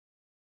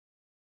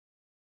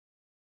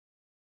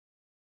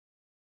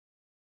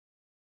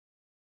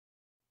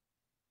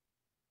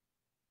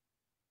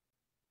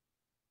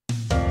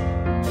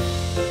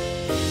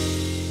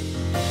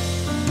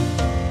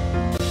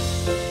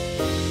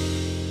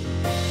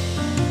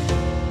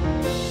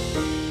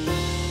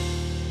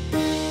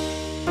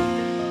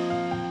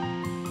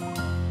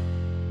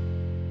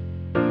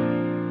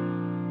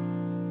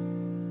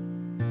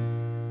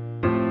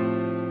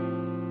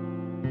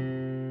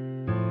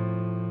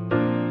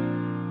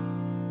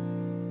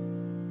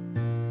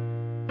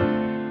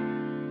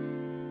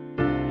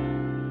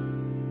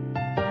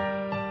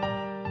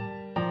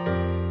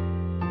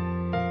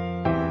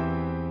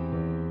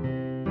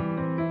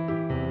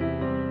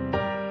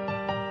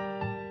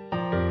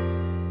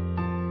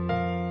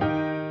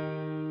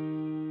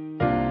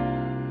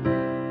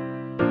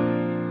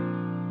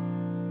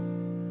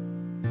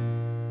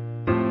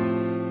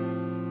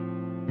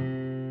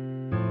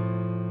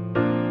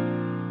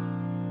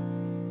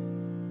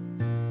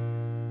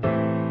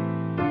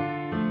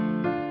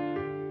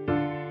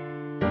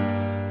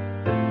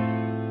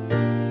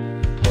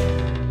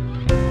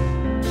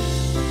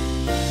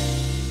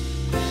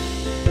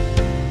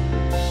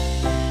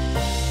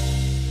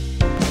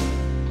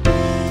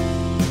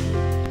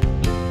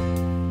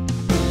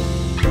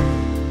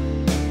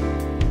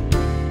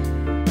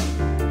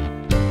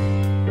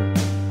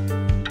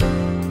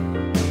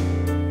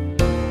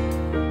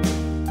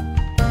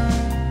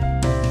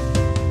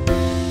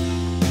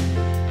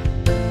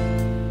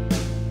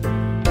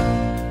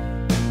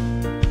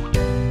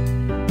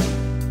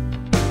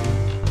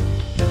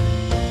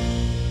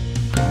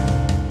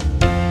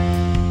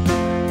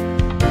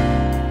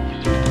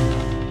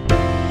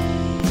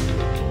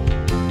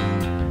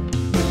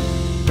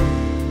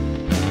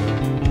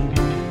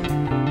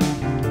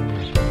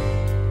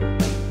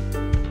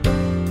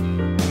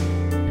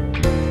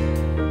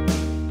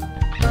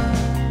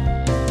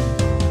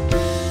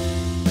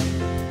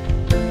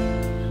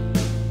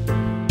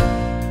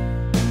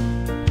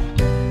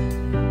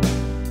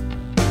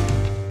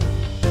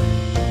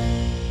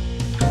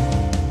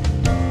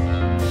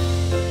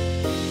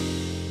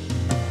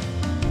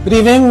Good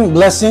evening,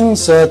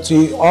 blessings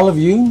to all of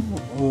you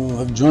who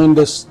have joined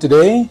us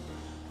today.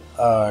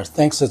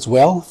 Thanks as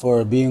well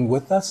for being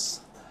with us.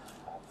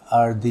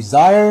 Our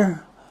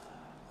desire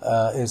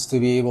is to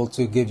be able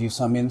to give you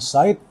some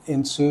insight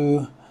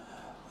into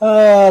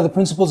the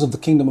principles of the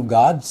kingdom of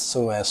God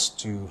so as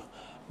to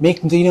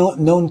make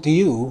known to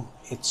you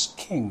its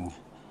King.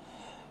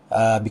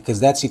 Because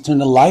that's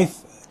eternal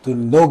life, to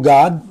know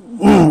God.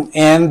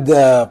 And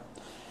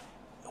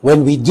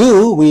when we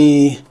do,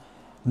 we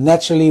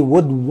naturally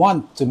would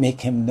want to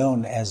make him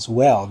known as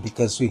well,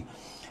 because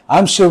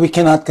I'm sure we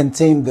cannot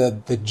contain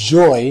the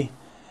joy,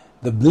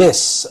 the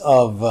bliss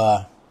of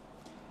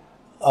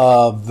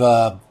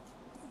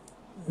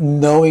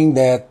knowing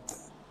that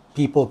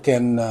people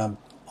can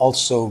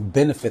also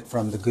benefit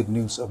from the good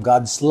news of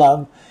God's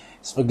love,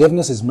 His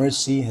forgiveness, His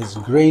mercy, His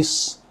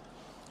grace,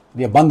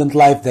 the abundant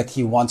life that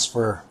He wants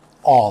for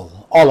all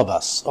of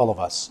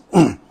us.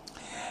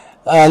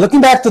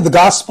 Looking back to the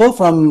gospel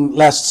from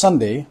last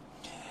Sunday,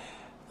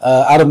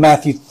 out of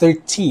Matthew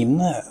 13,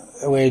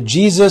 where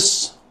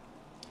Jesus,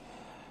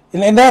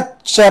 in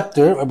that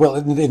chapter, well,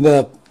 in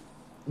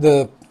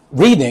the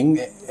reading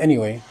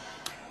anyway,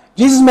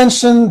 Jesus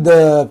mentioned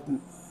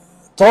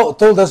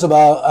told us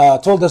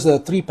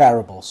the three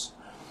parables.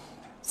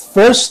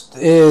 First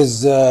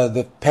is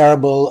the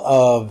parable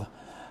of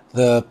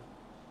the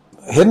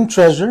hidden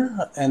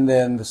treasure, and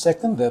then the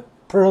second, the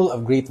pearl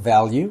of great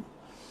value,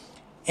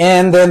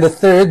 and then the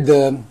third,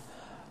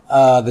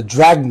 the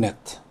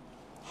dragnet.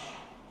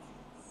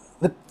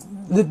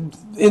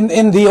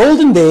 In the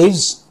olden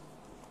days,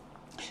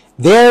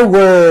 there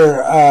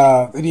were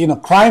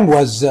crime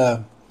was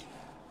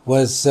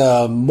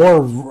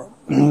more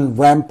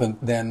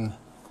rampant than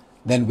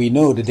we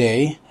know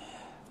today.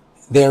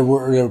 There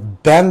were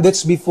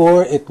bandits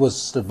before. It was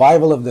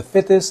survival of the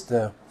fittest,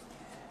 the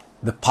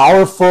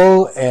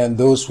powerful, and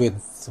those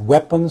with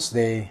weapons.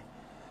 They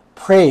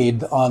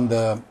preyed on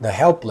the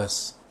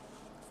helpless.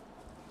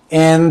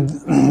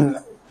 And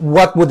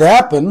what would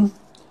happen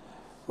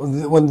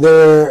when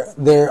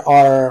there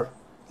are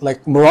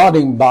like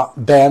marauding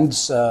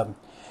bands,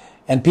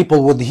 and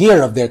people would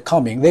hear of their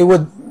coming, they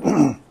would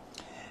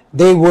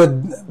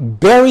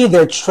bury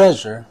their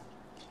treasure,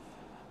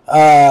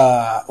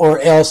 or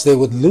else they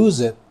would lose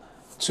it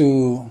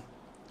to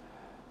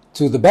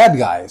the bad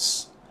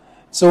guys.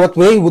 So what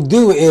they would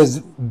do is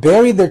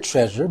bury their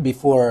treasure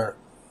before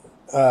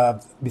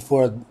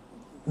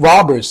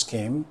robbers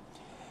came,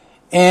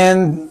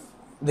 and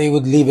they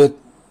would leave it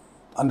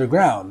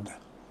underground.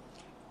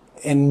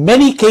 In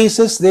many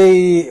cases,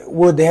 they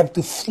would have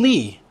to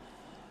flee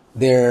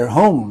their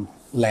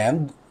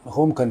homeland,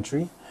 home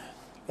country,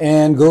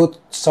 and go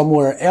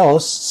somewhere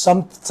else.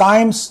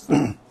 Sometimes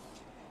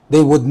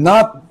they would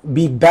not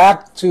be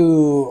back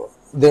to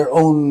their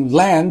own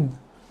land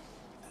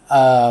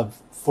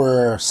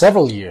for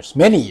several years,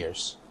 many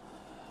years.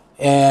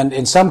 And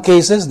in some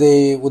cases,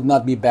 they would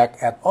not be back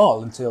at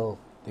all until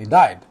they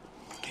died.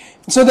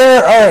 So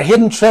there are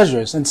hidden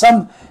treasures, and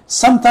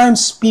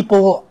sometimes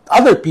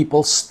other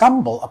people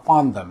stumble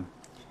upon them.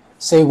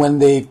 Say when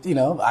they,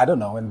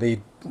 when they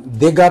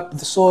dig up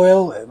the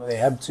soil, they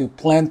have to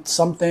plant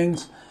some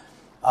things,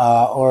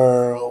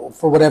 or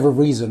for whatever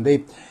reason,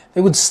 they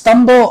would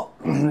stumble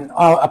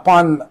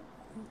upon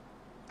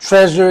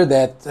treasure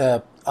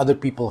that other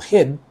people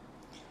hid,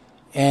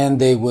 and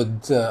they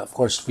would, of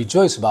course,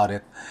 rejoice about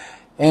it.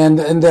 And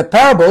in the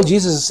parable,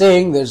 Jesus is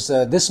saying there's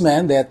this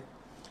man that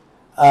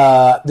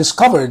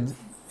discovered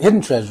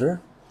hidden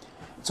treasure.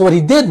 So what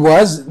he did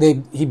was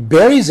he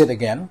buries it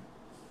again,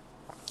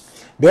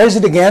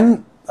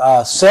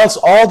 sells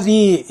all that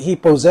he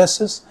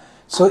possesses,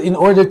 so in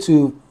order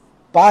to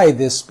buy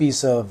this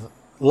piece of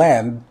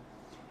land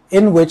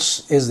in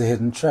which is the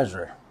hidden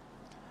treasure.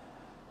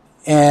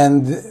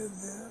 And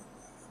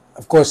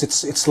of course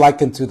it's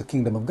likened to the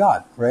kingdom of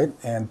God, right?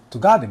 And to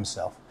God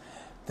himself,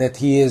 that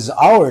he is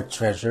our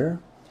treasure,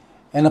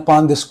 and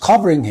upon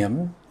discovering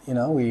him,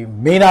 we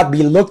may not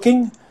be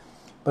looking,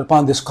 but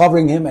upon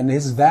discovering him and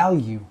his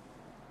value,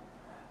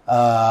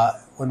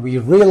 when we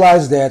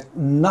realize that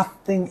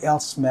nothing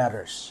else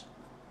matters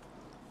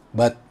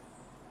but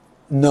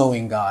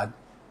knowing God,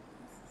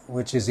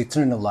 which is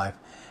eternal life,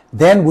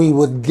 then we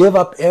would give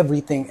up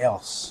everything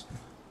else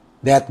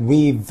that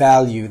we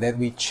value, that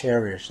we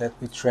cherish, that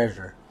we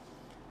treasure,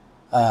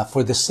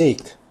 for the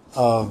sake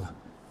of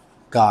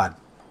God.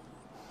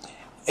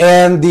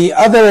 And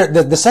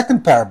the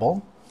second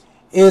parable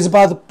is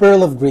about the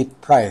pearl of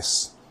great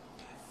price.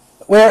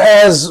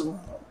 Whereas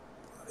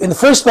in the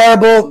first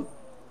parable,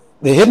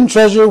 the hidden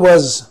treasure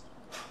was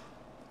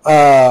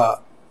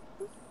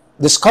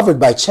discovered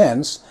by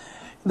chance.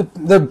 The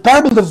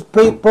parable of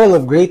the pearl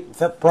of great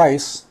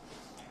price,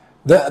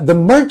 the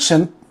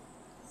merchant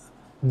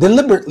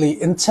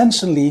deliberately,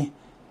 intentionally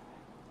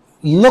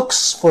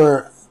looks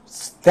for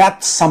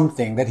that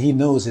something that he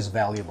knows is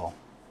valuable.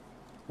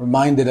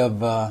 Reminded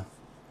of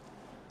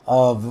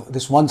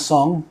this one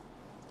song,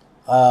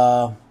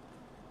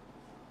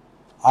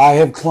 I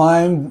have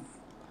climbed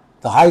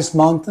the highest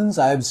mountains,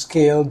 I have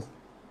scaled,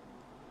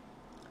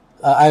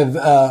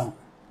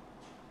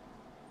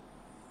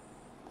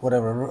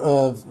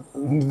 whatever,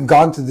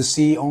 gone to the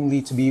sea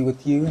only to be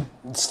with you.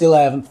 Still,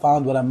 I haven't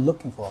found what I'm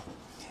looking for.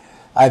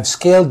 I've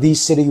scaled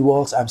these city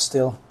walls. I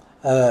still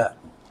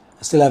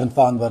haven't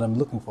found what I'm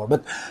looking for.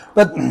 But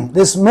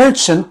this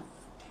merchant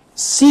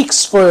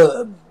seeks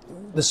for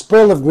this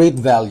pearl of great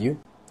value,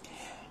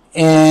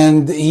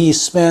 and he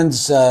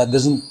spends,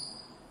 doesn't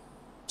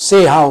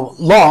say how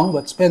long,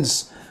 but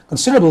spends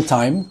considerable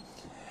time.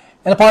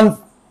 And upon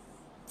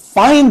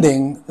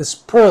finding this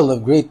pearl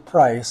of great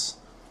price,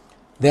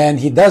 then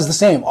he does the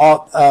same,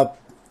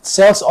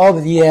 sells all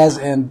that he has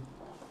and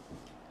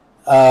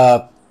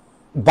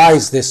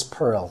buys this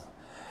pearl.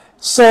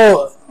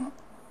 So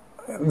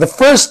the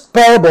first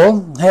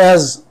parable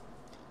has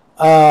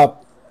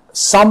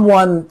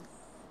someone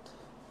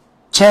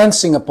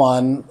chancing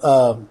upon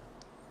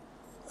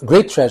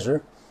great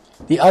treasure.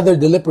 The other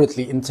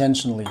deliberately,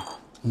 intentionally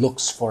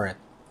looks for it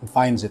and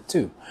finds it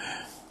too.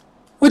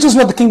 Which is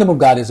what the kingdom of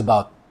God is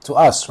about to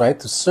us, right?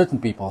 To certain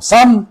people.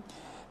 Some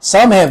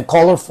have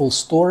colorful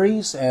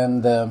stories,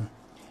 and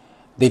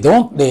they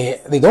don't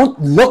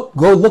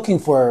go looking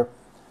for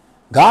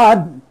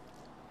God,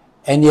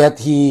 and yet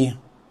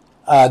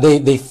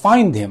they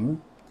find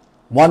Him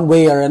one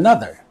way or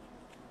another.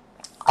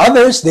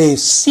 Others, they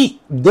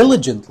seek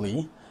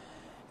diligently,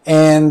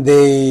 and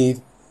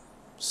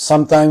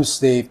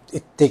sometimes it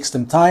takes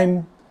them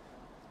time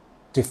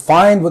to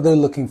find what they're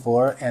looking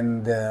for,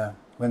 and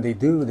when they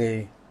do,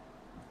 they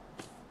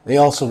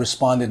also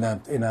respond in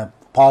a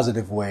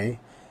positive way,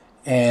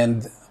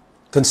 and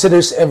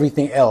considers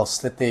everything else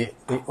that they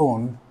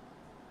own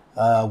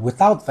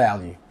without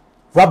value.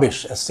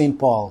 Rubbish, as St.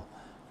 Paul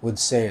would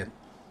say it.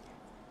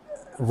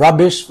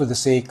 Rubbish for the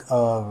sake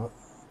of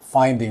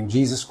finding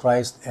Jesus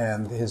Christ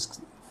and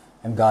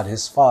God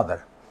His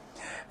Father.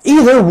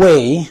 Either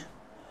way,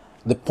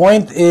 the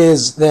point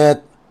is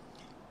that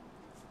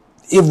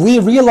if we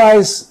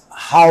realize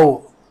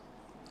how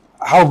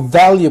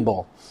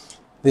valuable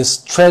this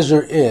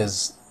treasure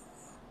is,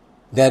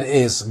 that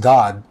is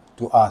God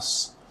to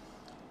us,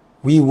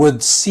 we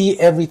would see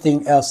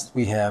everything else that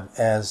we have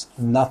as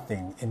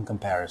nothing in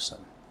comparison.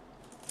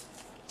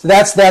 So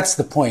that's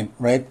the point,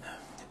 right?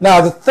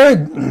 Now, the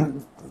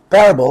third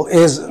parable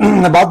is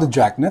about the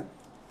dragnet.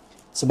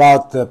 It's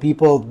about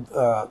people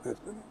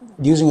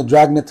using a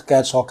dragnet to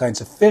catch all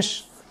kinds of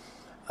fish.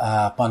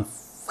 Upon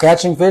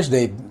catching fish,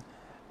 they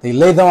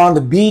lay them on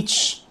the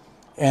beach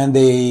and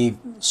they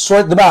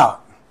sort them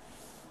out.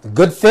 The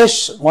good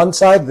fish, one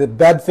side, the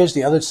bad fish,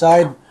 the other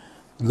side.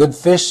 The good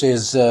fish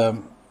is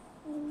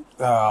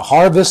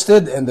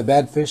harvested and the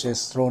bad fish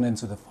is thrown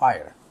into the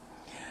fire.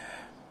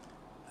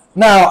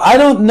 Now, I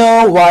don't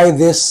know why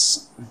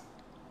this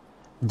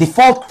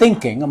default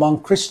thinking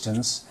among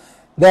Christians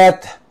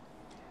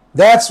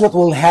that's what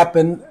will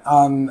happen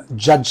on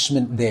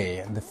Judgment Day,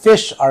 and the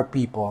fish are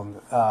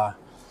people.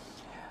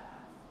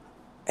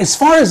 As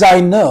far as I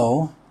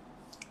know,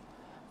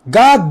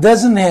 God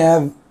doesn't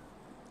have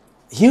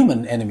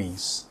human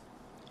enemies.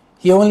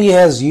 He only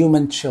has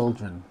human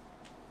children.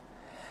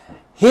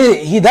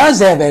 He does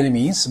have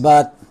enemies,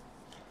 but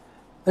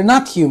they're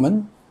not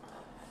human.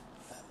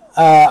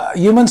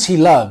 Humans He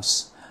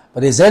loves,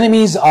 but His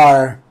enemies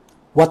are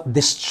what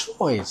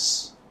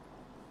destroys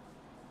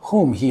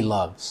whom He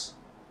loves.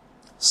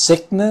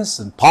 Sickness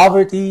and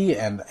poverty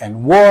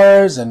and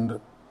wars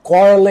and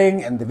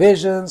quarreling and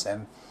divisions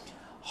and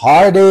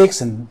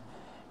heartaches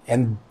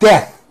and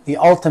death, the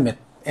ultimate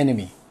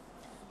enemy.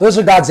 Those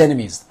are God's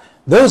enemies.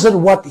 Those are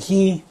what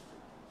He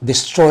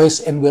destroys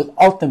and will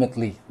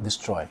ultimately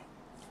destroy.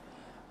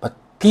 But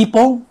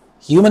people,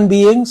 human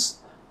beings,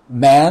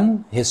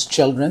 man, His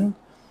children,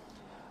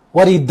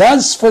 what He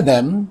does for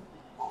them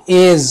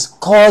is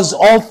cause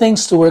all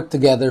things to work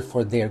together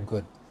for their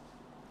good.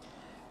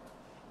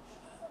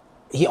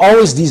 He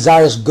always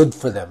desires good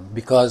for them,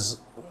 because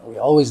we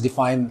always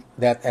define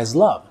that as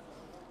love.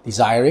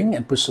 Desiring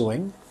and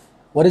pursuing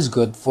what is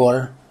good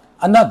for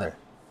another.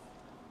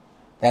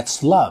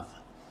 That's love.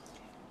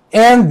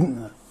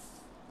 And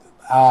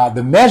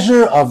the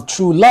measure of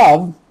true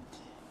love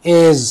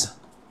is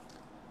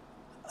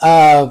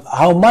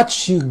how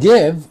much you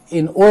give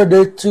in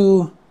order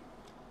to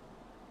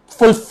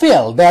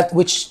fulfill that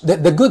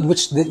the good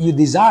which you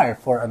desire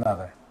for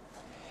another.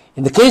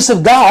 In the case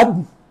of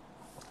God,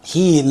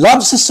 He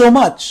loves us so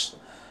much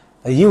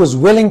that He was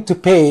willing to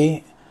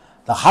pay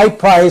the high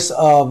price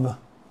of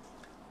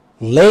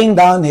laying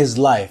down His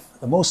life,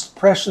 the most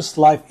precious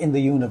life in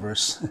the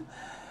universe,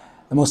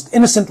 the most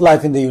innocent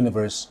life in the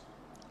universe.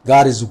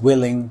 God is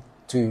willing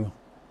to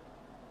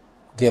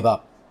give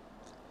up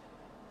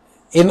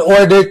in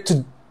order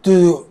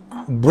to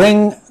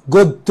bring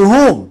good to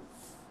whom?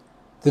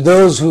 To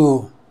those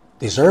who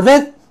deserve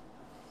it,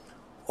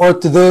 or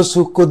to those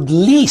who couldn't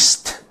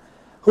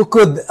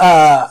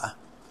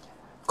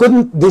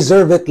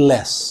deserve it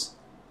less.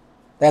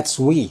 That's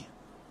we.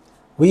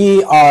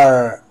 We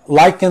are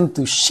likened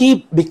to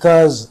sheep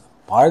because,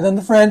 pardon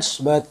the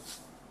French, but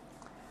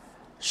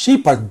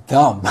sheep are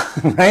dumb,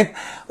 right?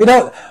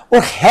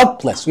 We're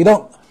helpless. We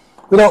don't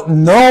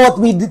know what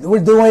we're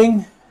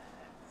doing.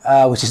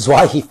 which is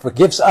why he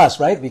forgives us,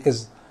 right?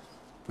 Because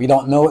we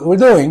don't know what we're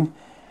doing.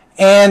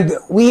 And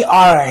we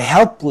are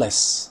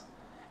helpless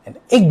and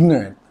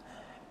ignorant.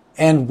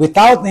 And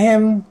without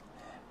him,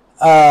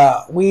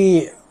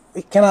 we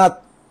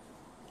cannot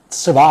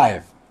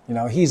survive.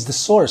 He's the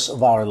source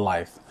of our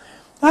life.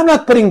 I'm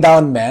not putting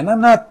down man.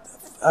 I'm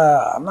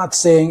not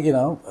saying,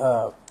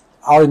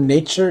 our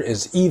nature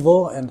is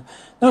evil. And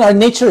no, our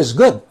nature is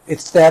good.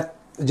 It's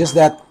just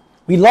that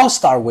we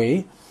lost our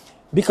way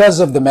because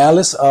of the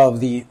malice of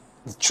the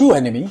true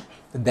enemy,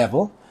 the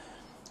devil.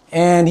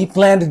 And he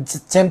planted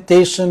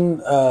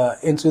temptation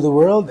into the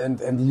world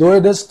and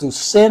lured us to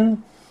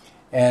sin.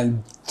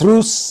 And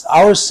through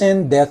our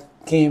sin, death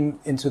came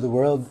into the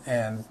world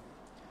and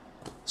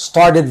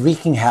started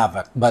wreaking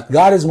havoc. But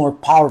God is more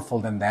powerful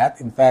than that.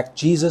 In fact,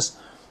 Jesus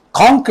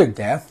conquered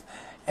death.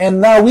 And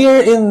now we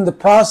are in the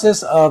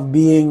process of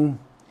being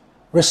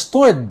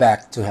restored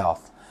back to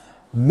health.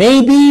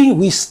 Maybe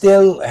we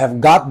still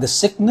have got the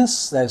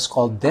sickness that is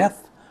called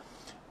death,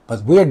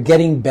 but we're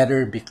getting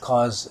better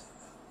because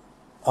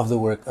of the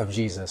work of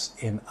Jesus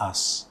in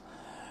us.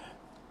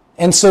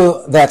 And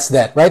so that's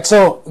that, right?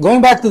 So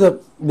going back to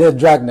the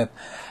dragnet,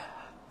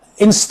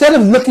 instead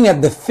of looking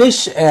at the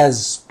fish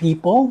as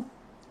people,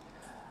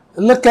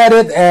 look at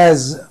it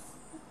as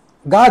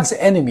God's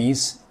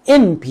enemies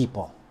in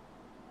people.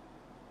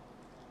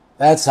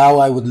 That's how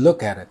I would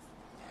look at it.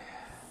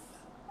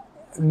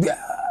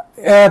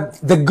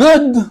 The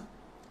good,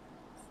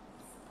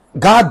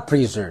 God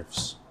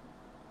preserves.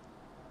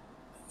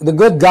 The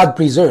good, God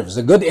preserves.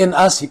 The good in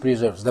us, He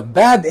preserves. The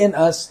bad in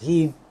us,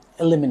 He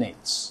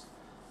eliminates.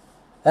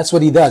 That's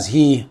what He does.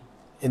 He,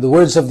 in the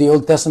words of the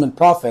Old Testament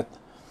prophet,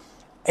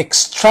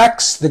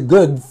 extracts the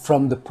good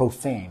from the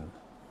profane.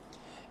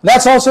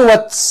 That's also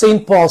what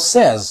St. Paul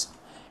says.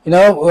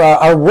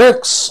 Our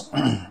works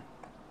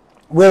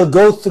will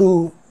go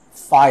through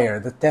fire,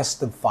 the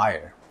test of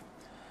fire.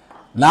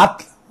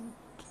 Not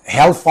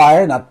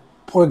hellfire, not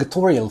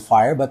purgatorial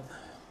fire, but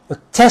the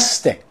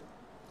testing.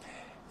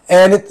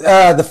 And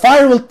the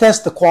fire will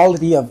test the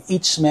quality of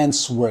each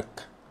man's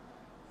work.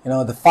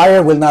 The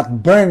fire will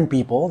not burn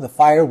people. The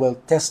fire will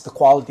test the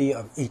quality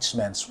of each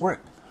man's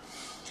work.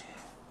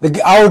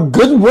 Our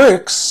good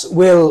works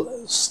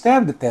will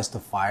stand the test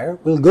of fire,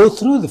 will go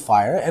through the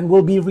fire, and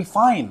will be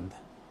refined.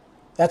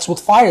 That's what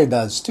fire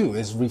does too,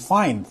 is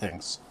refine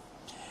things.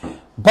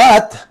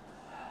 But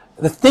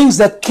the things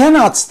that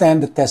cannot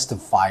stand the test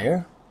of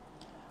fire,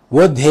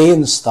 wood, hay,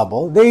 and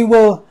stubble, they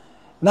will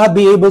not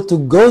be able to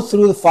go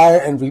through the fire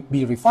and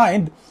be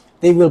refined.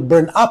 They will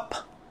burn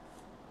up.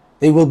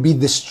 They will be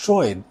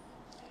destroyed.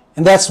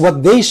 And that's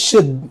what they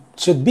should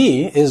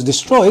be, is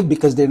destroyed,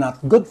 because they're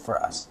not good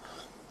for us.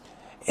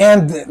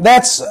 And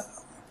that's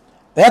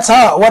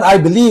what I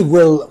believe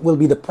will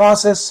be the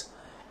process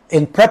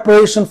in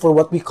preparation for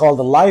what we call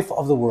the life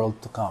of the world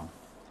to come.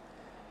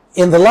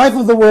 In the life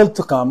of the world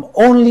to come,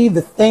 only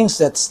the things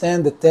that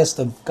stand the test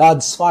of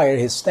God's fire,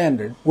 His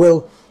standard,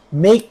 will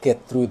make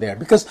it through there.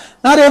 Because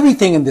not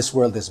everything in this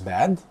world is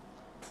bad.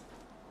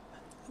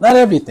 Not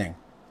everything.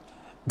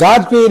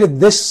 God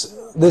created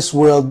this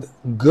world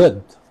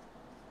good.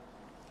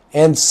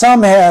 And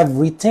some have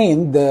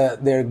retained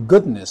their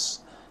goodness.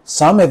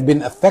 Some have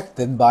been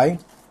affected by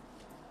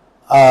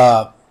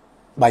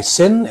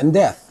sin and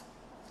death.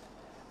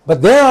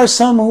 But there are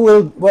some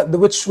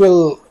which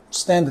will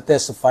stand the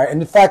test of fire,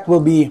 and in fact will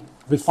be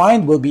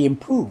refined, will be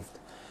improved.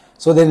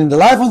 So that in the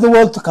life of the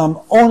world to come,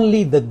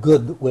 only the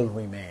good will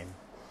remain.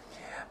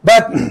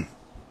 But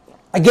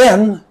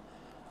again,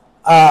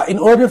 in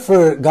order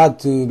for God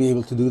to be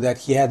able to do that,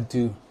 He had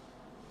to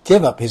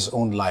give up His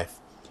own life.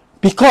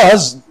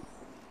 Because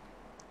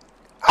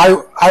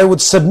I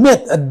would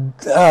submit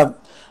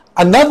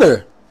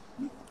another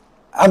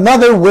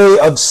way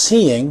of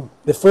seeing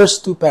the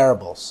first two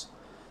parables.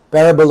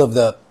 Parable of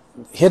the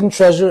hidden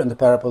treasure and the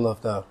parable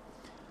of the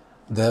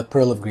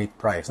pearl of great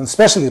price. And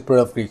especially the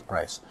pearl of great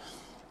price.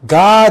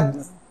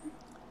 God,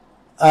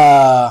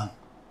 as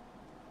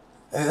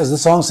the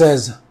song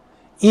says,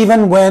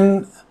 even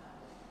when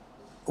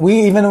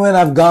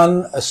I've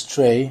gone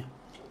astray,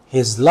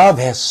 His love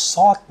has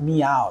sought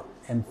me out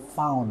and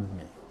found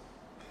me.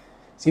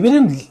 See, we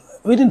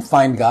didn't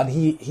find God.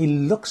 He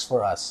looks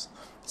for us.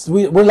 So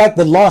we're like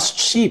the lost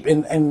sheep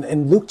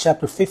in Luke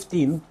chapter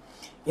 15,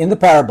 in the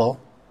parable.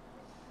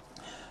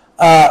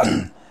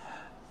 The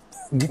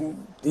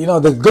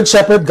good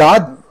shepherd,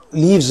 God,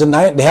 leaves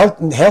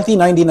the healthy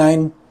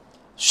 99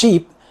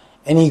 sheep,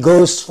 and He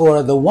goes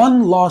for the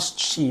one lost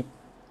sheep,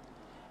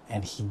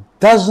 and He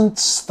doesn't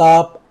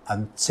stop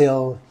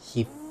until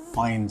He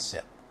finds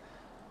it.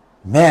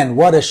 Man,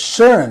 what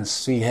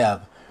assurance we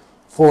have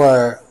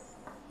for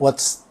what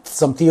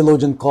some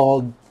theologian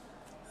called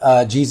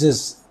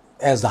Jesus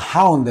as the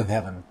hound of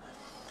heaven.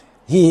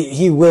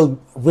 He will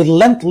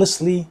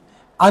relentlessly,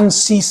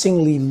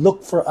 unceasingly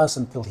look for us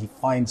until He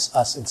finds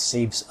us and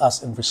saves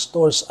us and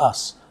restores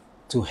us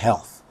to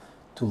health,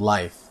 to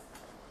life.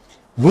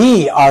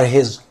 We are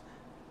His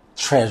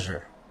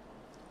treasure.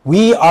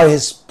 We are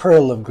His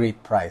pearl of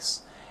great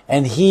price.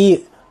 And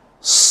He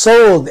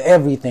sold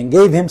everything,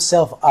 gave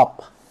himself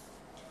up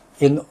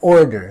in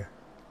order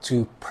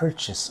to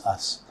purchase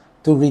us,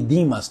 to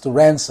redeem us, to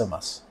ransom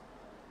us,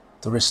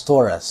 to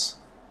restore us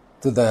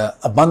to the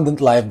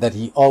abundant life that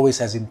he always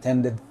has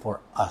intended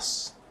for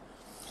us.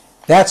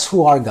 That's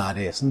who our God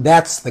is. And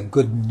that's the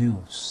good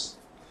news.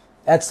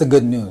 That's the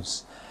good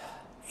news.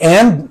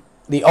 And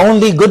the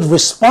only good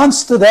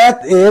response to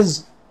that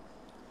is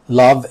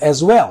love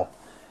as well.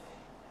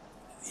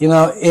 You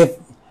know, if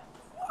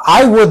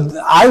I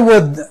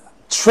would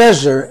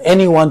treasure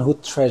anyone who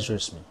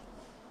treasures me.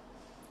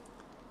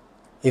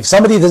 If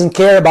somebody doesn't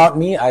care about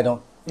me, I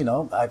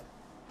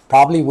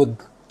probably would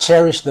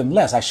cherish them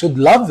less. I should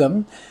love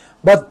them,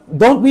 but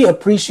don't we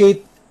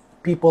appreciate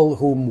people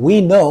whom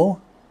we know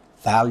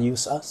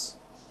values us,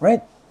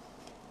 right?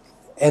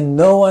 And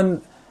no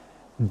one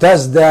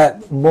does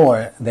that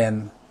more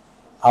than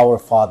our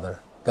Father,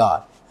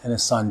 God, and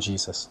His Son,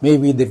 Jesus. May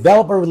we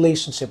develop a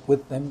relationship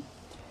with them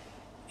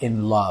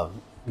in love,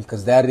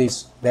 because that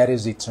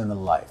is eternal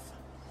life.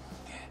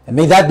 And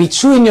may that be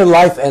true in your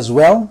life as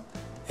well,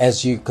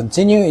 as you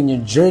continue in your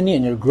journey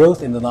and your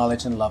growth in the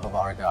knowledge and love of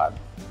our God.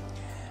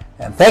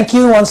 And thank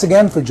you once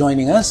again for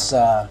joining us.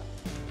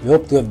 We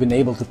hope to have been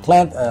able to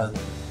plant a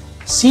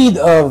seed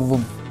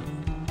of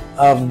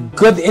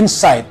good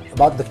insight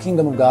about the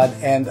kingdom of God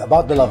and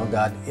about the love of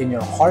God in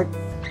your heart,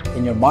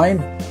 in your mind.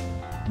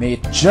 May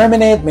it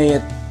germinate, may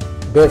it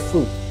bear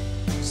fruit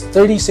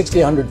 30, 60,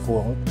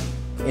 100-fold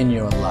in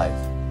your life.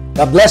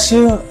 God bless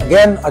you.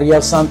 Again,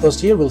 Ariel Santos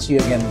here. We'll see you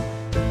again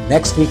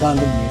next week on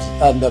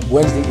the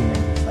Wednesday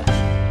evening.